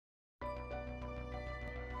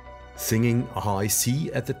Singing a high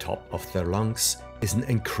C at the top of their lungs is an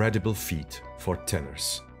incredible feat for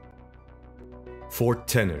tenors. For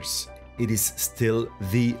tenors, it is still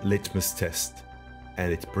the litmus test,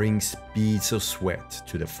 and it brings beads of sweat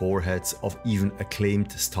to the foreheads of even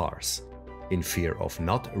acclaimed stars, in fear of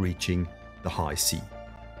not reaching the high C.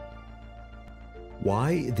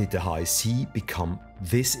 Why did the high C become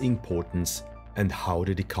this importance, and how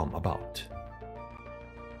did it come about?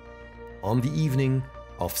 On the evening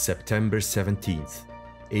of September 17th,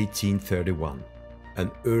 1831,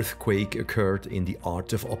 an earthquake occurred in the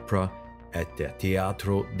art of opera at the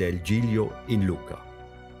Teatro del Giglio in Lucca.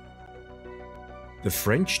 The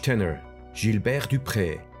French tenor Gilbert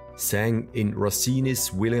Dupré sang in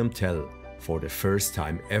Rossini's William Tell for the first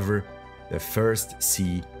time ever the first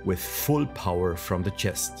C with full power from the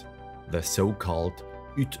chest, the so-called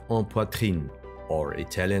ut en poitrine, or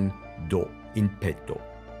Italian do in petto.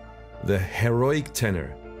 The heroic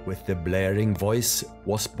tenor with the blaring voice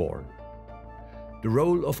was born. The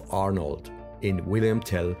role of Arnold in William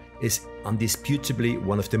Tell is undisputably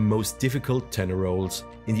one of the most difficult tenor roles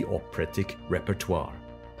in the operatic repertoire.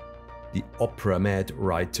 The opera-mad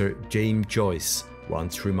writer James Joyce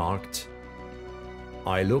once remarked,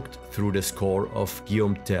 "I looked through the score of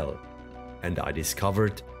Guillaume Tell, and I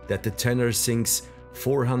discovered that the tenor sings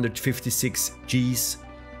 456 Gs,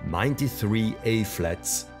 93 A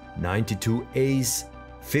flats, 92 As,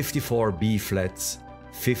 54 B flats,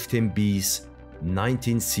 15 Bs,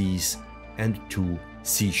 19 Cs, and 2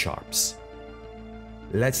 C sharps."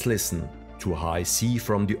 Let's listen to High C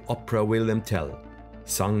from the opera William Tell,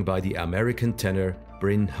 sung by the American tenor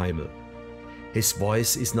Bryn Hymel. His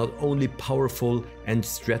voice is not only powerful and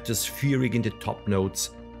stratospheric in the top notes,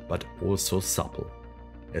 but also supple.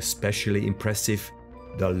 Especially impressive,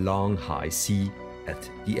 the long high C at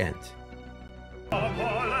the end.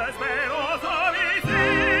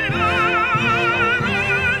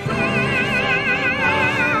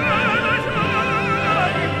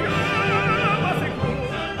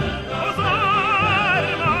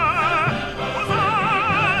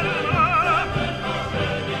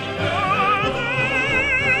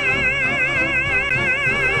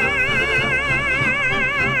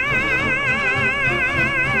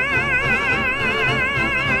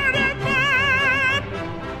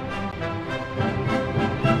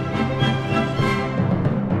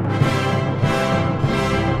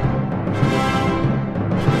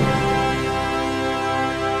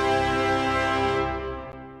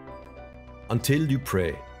 Until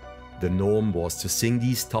Dupré, the norm was to sing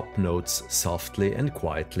these top notes softly and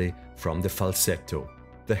quietly from the falsetto,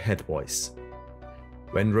 the head voice.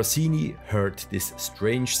 When Rossini heard this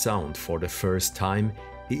strange sound for the first time,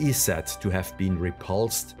 he is said to have been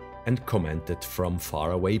repulsed and commented from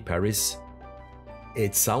faraway Paris,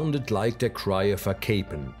 "It sounded like the cry of a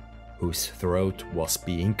capon whose throat was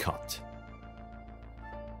being cut."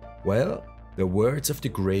 Well, the words of the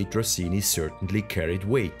great Rossini certainly carried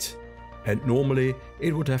weight, and normally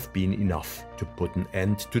it would have been enough to put an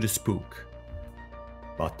end to the spook.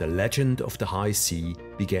 But the legend of the high C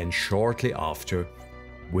began shortly after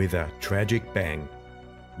with a tragic bang.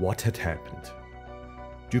 What had happened?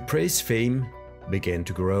 Dupré's fame began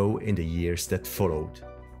to grow in the years that followed,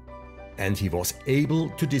 and he was able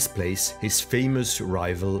to displace his famous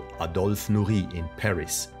rival Adolphe Nourrit in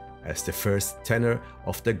Paris as the first tenor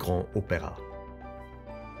of the Grand Opéra.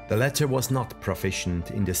 The latter was not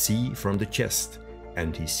proficient in the C from the chest,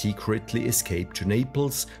 and he secretly escaped to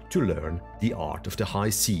Naples to learn the art of the high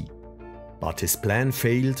C. But his plan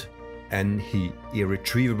failed, and he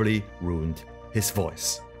irretrievably ruined his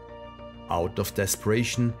voice. Out of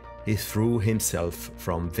desperation, he threw himself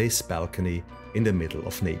from this balcony in the middle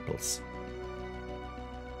of Naples.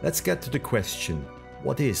 Let's get to the question,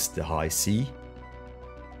 what is the high C?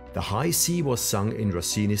 The high C was sung in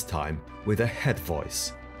Rossini's time with a head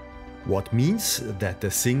voice. What means that the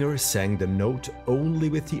singer sang the note only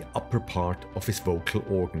with the upper part of his vocal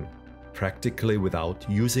organ, practically without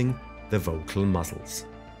using the vocal muscles.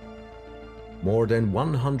 More than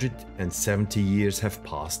 170 years have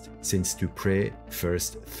passed since Dupré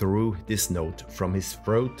first threw this note from his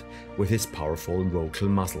throat with his powerful vocal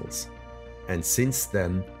muscles, and since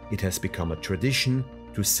then it has become a tradition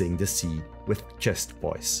to sing the C with chest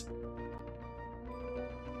voice.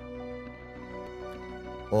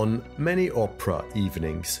 On many opera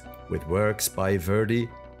evenings with works by Verdi,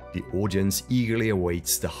 the audience eagerly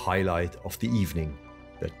awaits the highlight of the evening,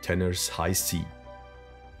 the tenor's high C.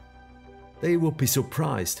 They will be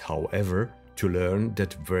surprised, however, to learn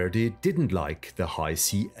that Verdi didn't like the high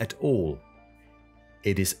C at all.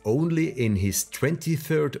 It is only in his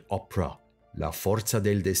 23rd opera, La Forza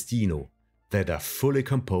del Destino, that a fully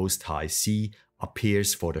composed high C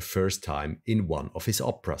appears for the first time in one of his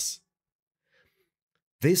operas.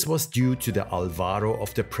 This was due to the Alvaro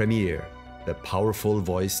of the premiere, the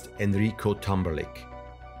powerful-voiced Enrico Tamberlik.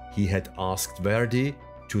 He had asked Verdi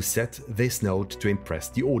to set this note to impress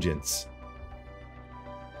the audience.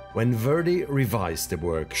 When Verdi revised the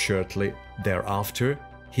work shortly thereafter,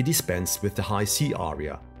 he dispensed with the high C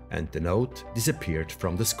aria, and the note disappeared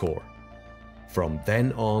from the score. From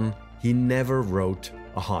then on, he never wrote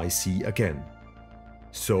a high C again.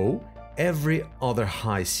 So, every other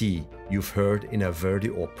high C you've heard in a Verdi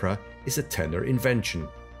opera is a tenor invention.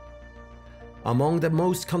 Among the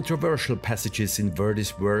most controversial passages in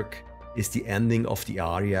Verdi's work is the ending of the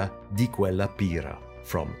aria di quella pira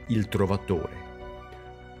from Il Trovatore.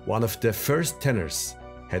 One of the first tenors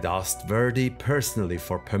had asked Verdi personally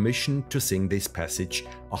for permission to sing this passage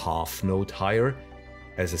a half note higher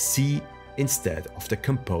as a C instead of the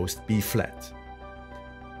composed B flat.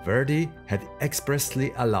 Verdi had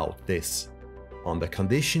expressly allowed this, on the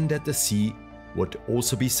condition that the C would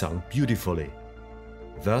also be sung beautifully.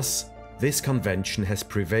 Thus, this convention has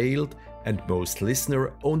prevailed, and most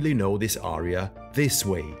listeners only know this aria this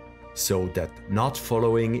way, so that not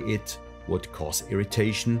following it would cause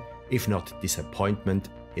irritation, if not disappointment,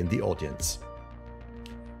 in the audience.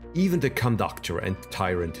 Even the conductor and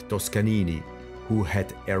tyrant Toscanini, who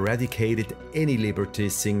had eradicated any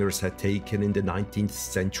liberties singers had taken in the 19th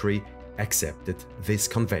century, accepted this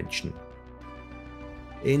convention.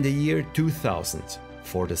 In the year 2000,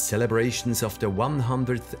 for the celebrations of the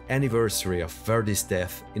 100th anniversary of Verdi's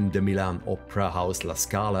death in the Milan Opera House La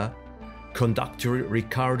Scala, conductor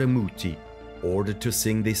Riccardo Muti ordered to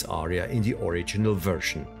sing this aria in the original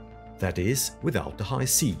version, that is, without the high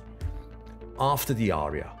C. After the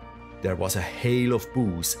aria, there was a hail of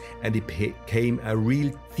boos, and it became a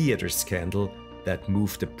real theatre scandal that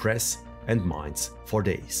moved the press and minds for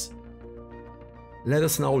days. Let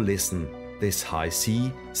us now listen this high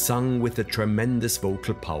C sung with the tremendous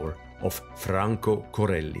vocal power of Franco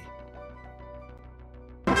Corelli.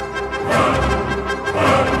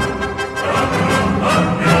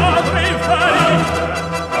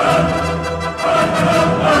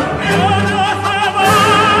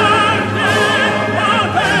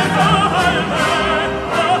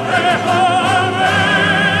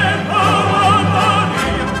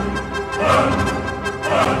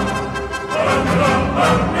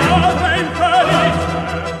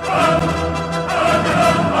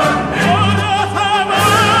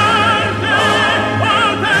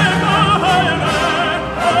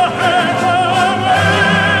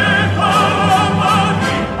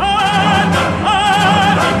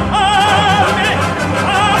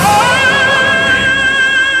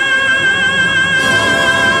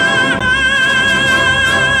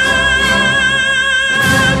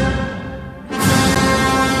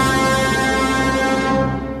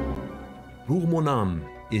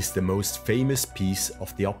 Is the most famous piece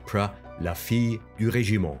of the opera La Fille du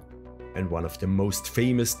Régiment, and one of the most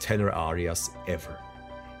famous tenor arias ever.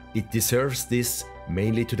 It deserves this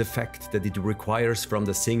mainly to the fact that it requires from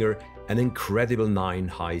the singer an incredible 9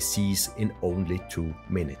 high Cs in only 2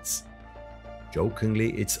 minutes.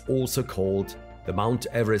 Jokingly, it's also called the Mount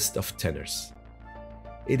Everest of tenors.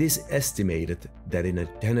 It is estimated that in a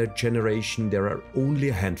tenor generation there are only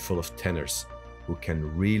a handful of tenors who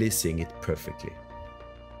can really sing it perfectly.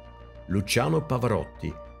 Luciano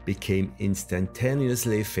Pavarotti became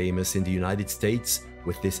instantaneously famous in the United States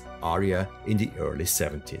with this aria in the early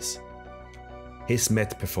 70s. His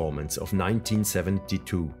Met performance of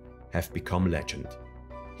 1972 have become legend.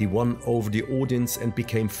 He won over the audience and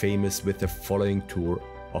became famous with the following tour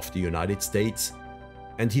of the United States,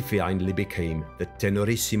 and he finally became the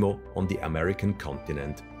tenorissimo on the American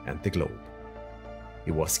continent and the globe.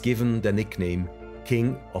 He was given the nickname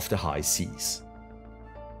King of the High Seas.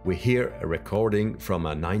 We hear a recording from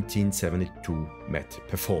a 1972 Met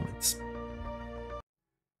performance.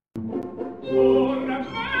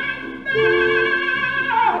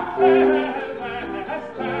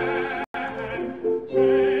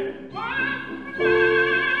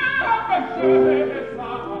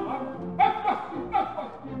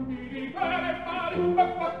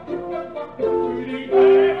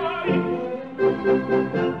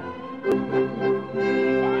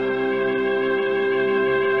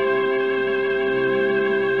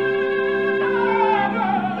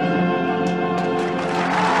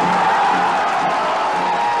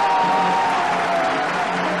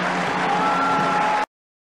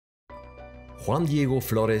 Juan Diego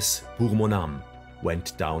Florez Pour Mon Âme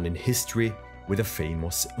went down in history with a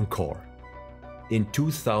famous encore. In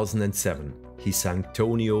 2007, he sang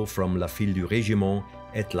Tonio from La Fille du Régiment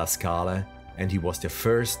at La Scala and he was the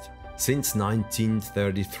first since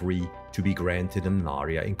 1933 to be granted an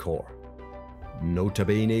aria encore. Nota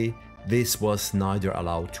bene, this was neither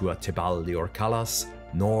allowed to a Tebaldi or Callas,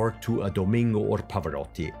 nor to a Domingo or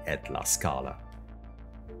Pavarotti at La Scala.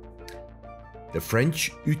 The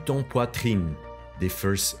French ut en poitrine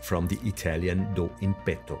differs from the Italian do in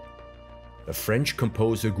petto. The French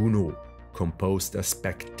composer Gounod composed a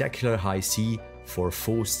spectacular high C for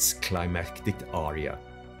Faust's climactic aria,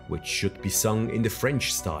 which should be sung in the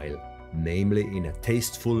French style, namely in a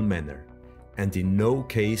tasteful manner, and in no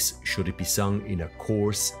case should it be sung in a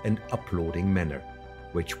coarse and applauding manner,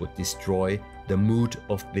 which would destroy the mood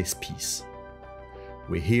of this piece.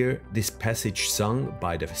 We hear this passage sung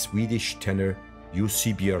by the Swedish tenor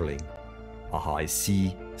Jussi Björling, a high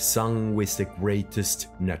C sung with the greatest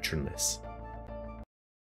naturalness.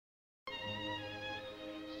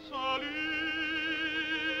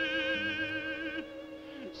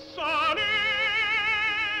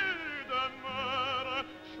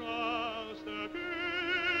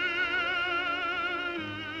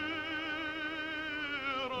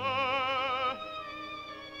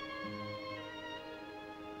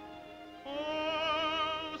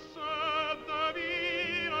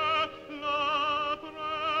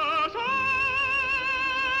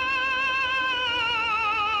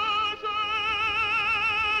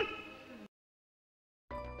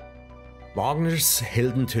 Wagner's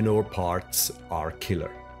hidden tenor parts are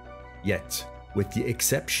killer. Yet, with the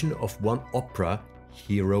exception of one opera,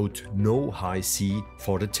 he wrote no high C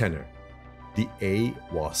for the tenor. The A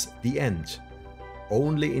was the end.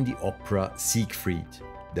 Only in the opera Siegfried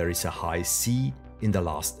there is a high C in the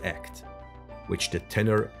last act, which the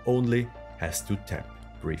tenor only has to tap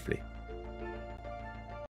briefly.